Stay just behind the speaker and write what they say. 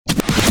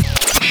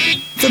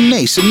The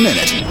Mason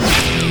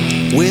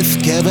Minute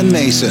with Kevin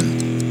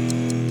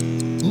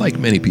Mason. Like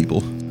many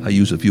people, I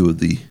use a few of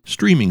the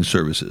streaming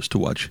services to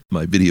watch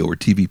my video or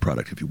TV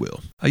product, if you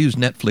will. I use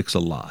Netflix a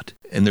lot.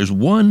 And there's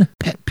one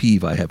pet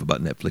peeve I have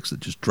about Netflix that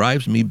just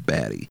drives me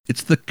batty.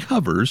 It's the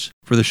covers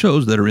for the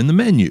shows that are in the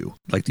menu,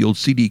 like the old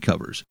CD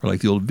covers or like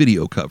the old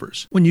video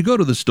covers. When you go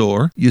to the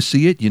store, you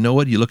see it, you know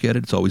it, you look at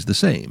it, it's always the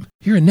same.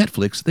 Here in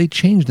Netflix, they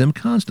change them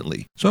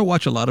constantly. So I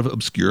watch a lot of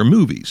obscure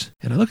movies.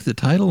 And I look at the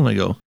title and I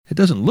go, it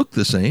doesn't look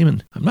the same,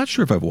 and I'm not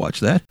sure if I've watched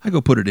that. I go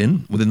put it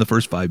in. Within the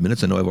first 5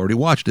 minutes, I know I've already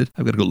watched it.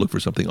 I've got to go look for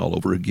something all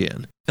over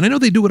again. And I know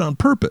they do it on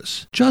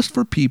purpose, just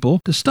for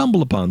people to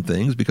stumble upon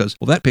things because,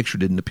 well, that picture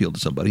didn't appeal to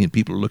somebody, and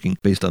people are looking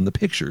based on the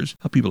pictures.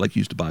 How people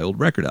used to buy old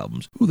record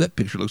albums. Ooh, that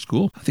picture looks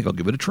cool. I think I'll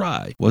give it a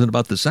try. It wasn't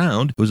about the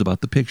sound. It was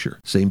about the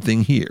picture. Same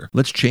thing here.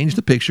 Let's change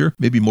the picture.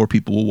 Maybe more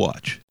people will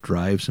watch.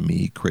 Drives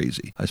me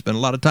crazy. I spend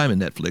a lot of time in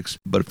Netflix,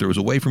 but if there was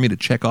a way for me to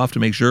check off to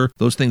make sure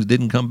those things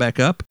didn't come back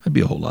up, I'd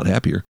be a whole lot happier.